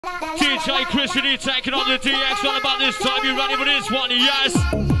DJ Christian, you taking on the DX. What about this time? You ready for this one? Yes.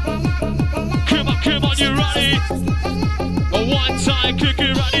 Come on, you ready? One time,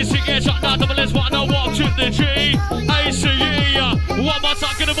 cookie ready. Sing it, shut down, double S, one, now walk to the G. ACE, one more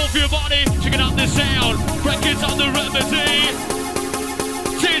time, gonna move your body. Checking out the sound. Records on the remedy.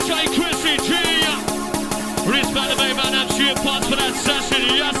 DJ Christian G. Respect the main man, I'm shooting parts for that session.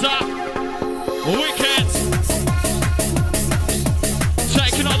 Yes, sir. Wicked.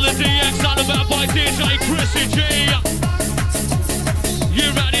 Taking on the DX, out about by DJ Chrissy G.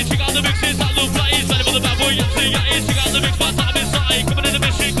 You ready? Check out the mixes, out the plays. Ready for the bad boy, yes, yeah, check out the mix, my time inside. Coming in the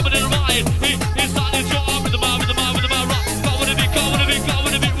mission, coming in the ride. He's starting to job with the man, rock. Go with a bit,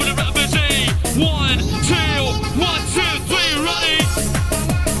 with a remedy. 1, 2, 1, 2, 3, ready?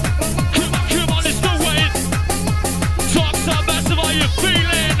 Come on, it's the way. Talk so massive, how you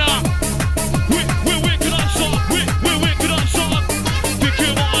feeling? We're wicked on top, we're wicked on top.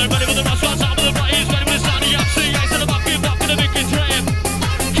 Come on, ready for the rush, on top of the right, ready for the sound of the FCA, to the back, give up, to the big trip.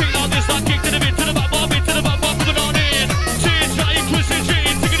 Kick on this side, kick to the bit, to the back, coming on in. DJ Chrissy G,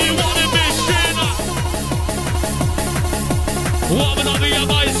 taking you on a mission. Warming up the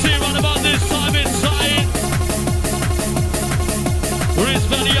MIC, right about this time inside.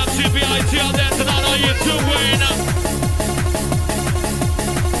 Respect the FCBIT out there tonight, how you doing?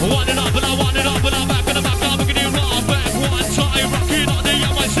 One it up and I want it up and I'm back in the back, I'm making you rock back. One time, rocking on the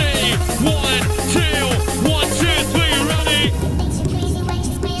MIC. 1, 2, 1, 2, 3, ready?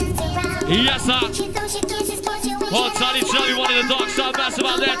 Yes, sir. Oh, Tony Joey, one in the dark side, massive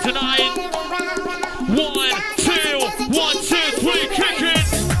out there tonight.